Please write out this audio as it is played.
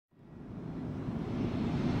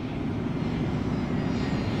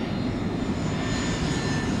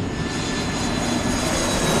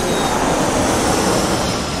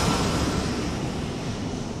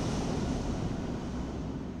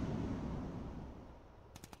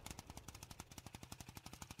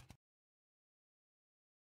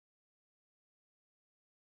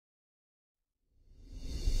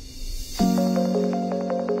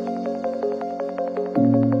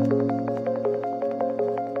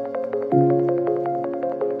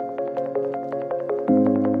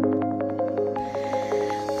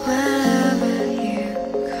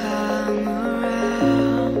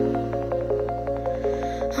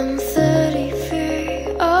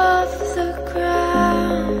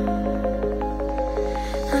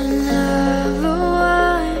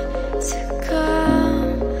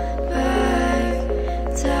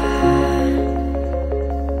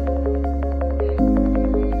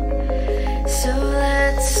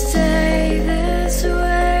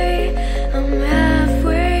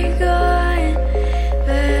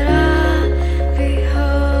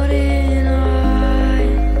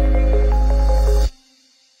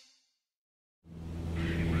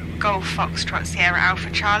Golf Foxtrot Sierra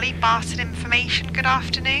Alpha Charlie, Barton information, good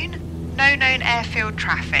afternoon. No known airfield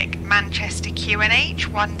traffic, Manchester QNH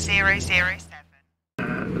 1007.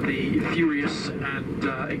 The furious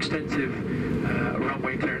and extensive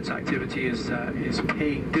runway clearance activity is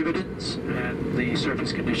paying dividends, and the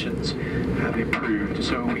surface conditions have improved.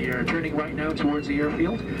 So we are turning right now towards the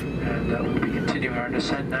airfield, and we'll be continuing our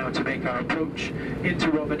descent now to make our approach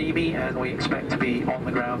into Rovaniemi, and we expect to be on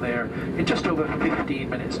the ground there in just over 15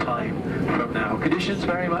 minutes time from now. Conditions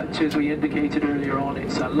very much as we indicated earlier on.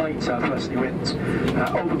 It's light southwesterly winds,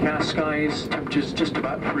 overcast skies, temperatures just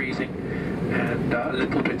about freezing, and a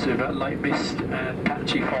little bit of light mist and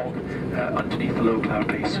patchy fog underneath the low cloud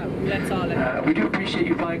base. We do appreciate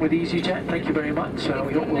you flying with EasyJet. Thank you very much.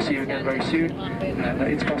 We hope we'll see you again very soon. And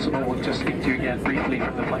it's possible we'll just speak to you again briefly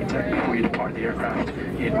from the flight deck before you depart the aircraft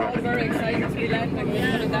in Rovaniemi. Very excited to be landing.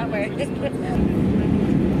 Put it that way.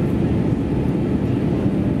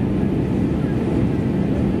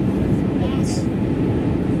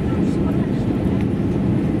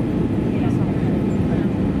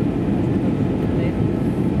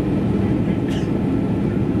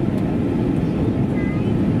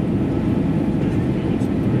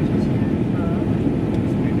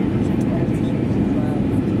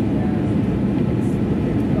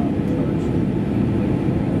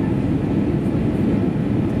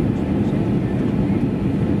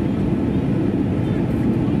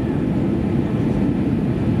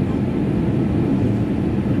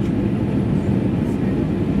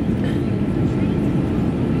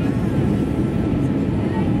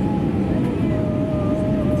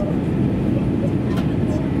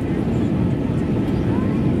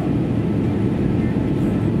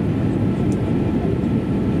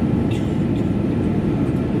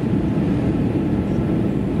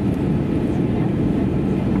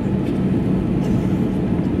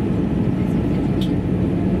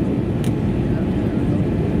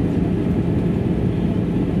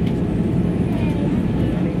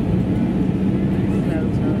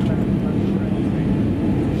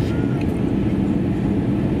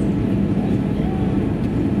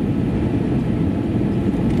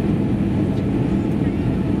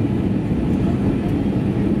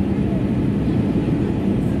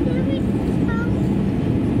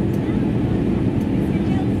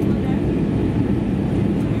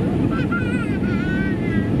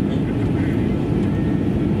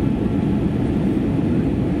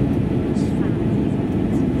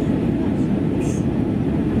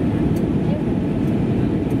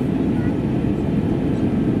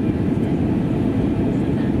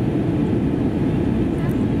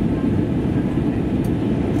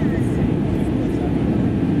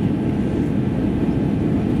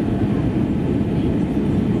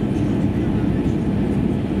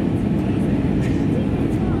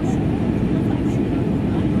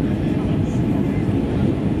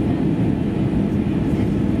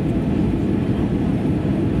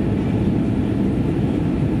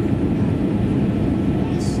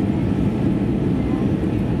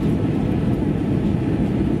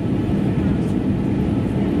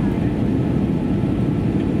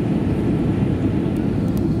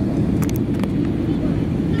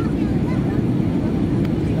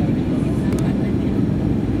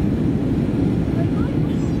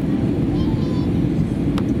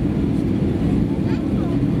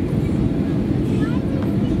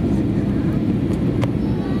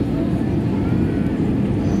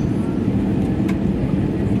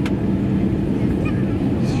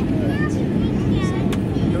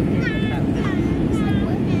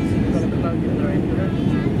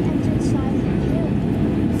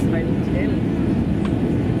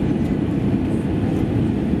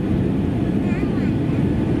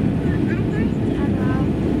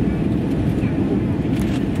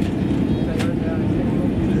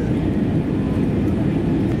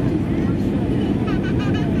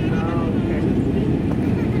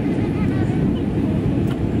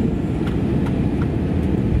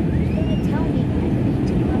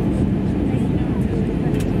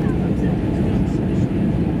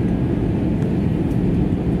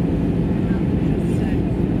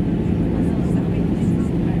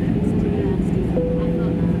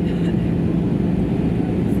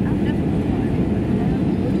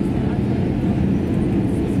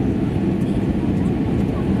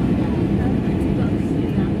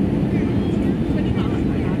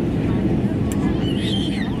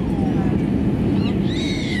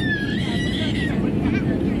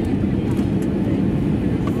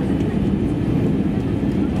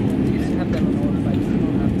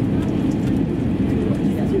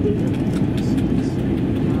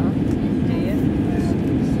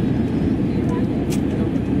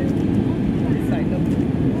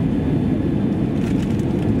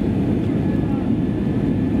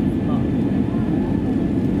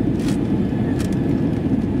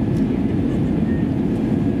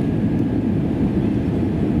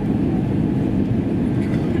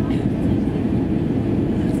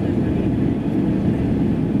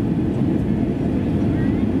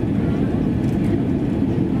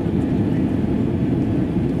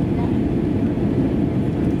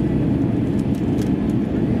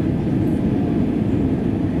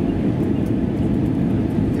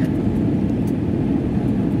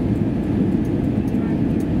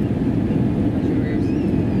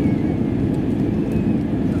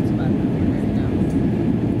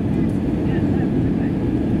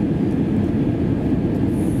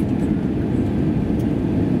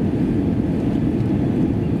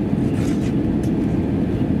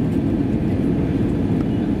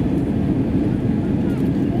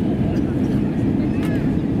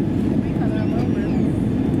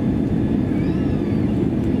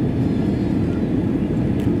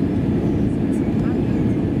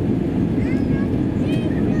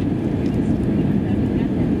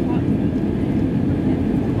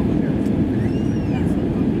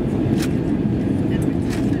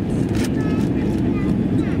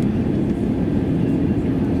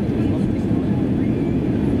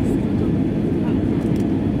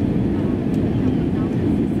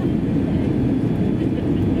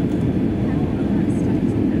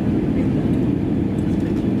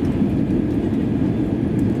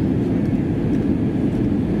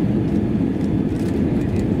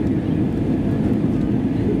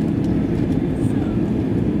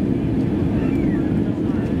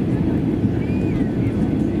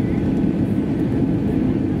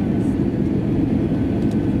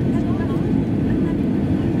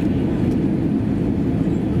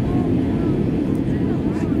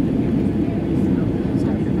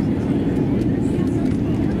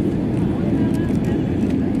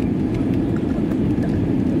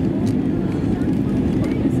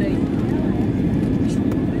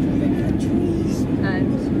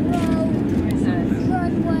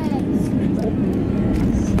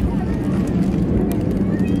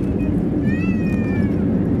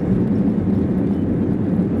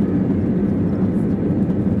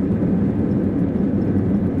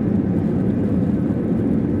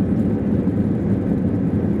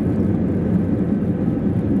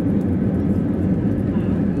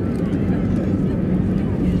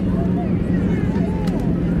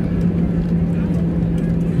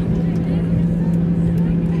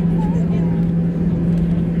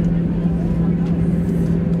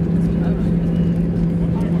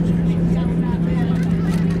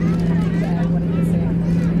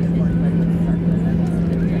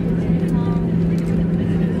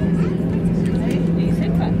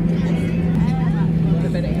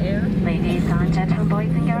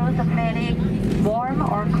 a very warm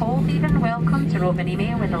or cold even welcome to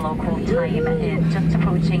Rovaniemi, where the local time is just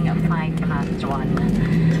approaching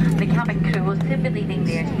 1:05. The cabin crew will soon be leaving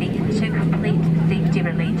their seats to complete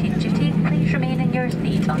safety-related duties. Please remain in your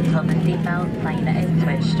seat until the seatbelt sign is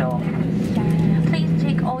switched off. Please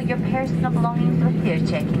take all your personal belongings with you,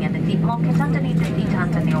 checking in the seat pocket underneath the seat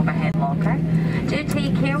and in the overhead locker. Do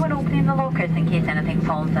take care when opening the lockers in case anything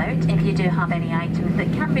falls out. If you do have any items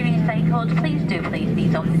that can be recycled, please do place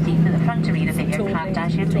these on the seats at the front and rear of the aircraft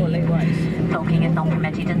as you leave. Smoking is not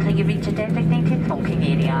permitted until you reach a designated smoking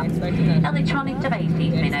area. Electronic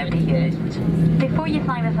devices may now be used. Before you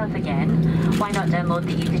fly with us again, why not download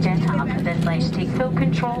the EasyJet app? This lets you take full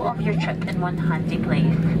control of your trip in one handy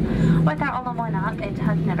place. With our all-in-one app, it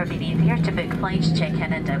has never been easier to book flights, check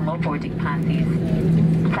in and download boarding passes.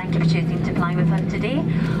 Thank you for choosing to fly with us today.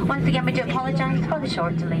 Once again, we do apologise for the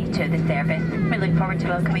short delay to the service. We look forward to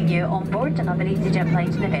welcoming you on board another EasyJet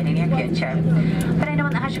flight in the very near future. For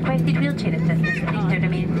anyone that has requested wheelchair assistance, please do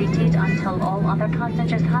remain seated until all other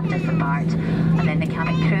passengers have disembarked, and then the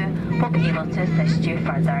cabin crew will be able to assist you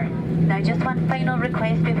further. Now, just one final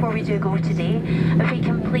request before we do go today. If we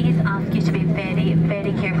can please ask you to be very,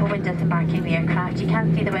 very careful when disembarking the aircraft. You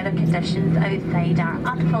can see the weather conditions outside are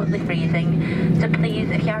absolutely freezing. So please,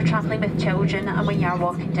 if you are travelling with children and when you are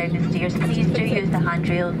walking down the stairs, please do use the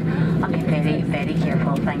handrails and be very, very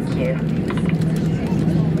careful. Thank you.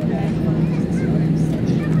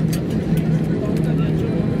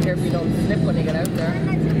 Careful you don't slip when you get out there.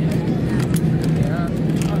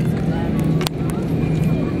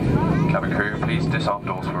 Cabin crew, please disarm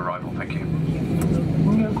doors for arrival, thank you.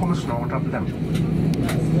 Jag kommer snart att lämna.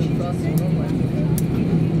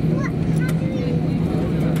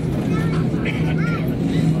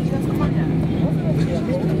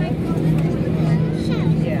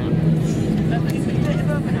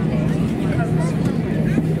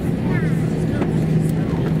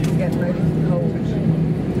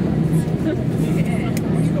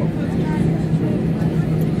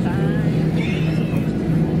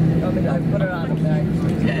 Put it on.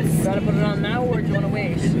 Yes. You gotta put it on now, or do you want to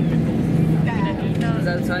wait? Because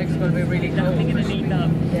outside it's going to be really cold. Yeah. I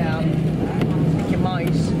think you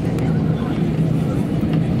might.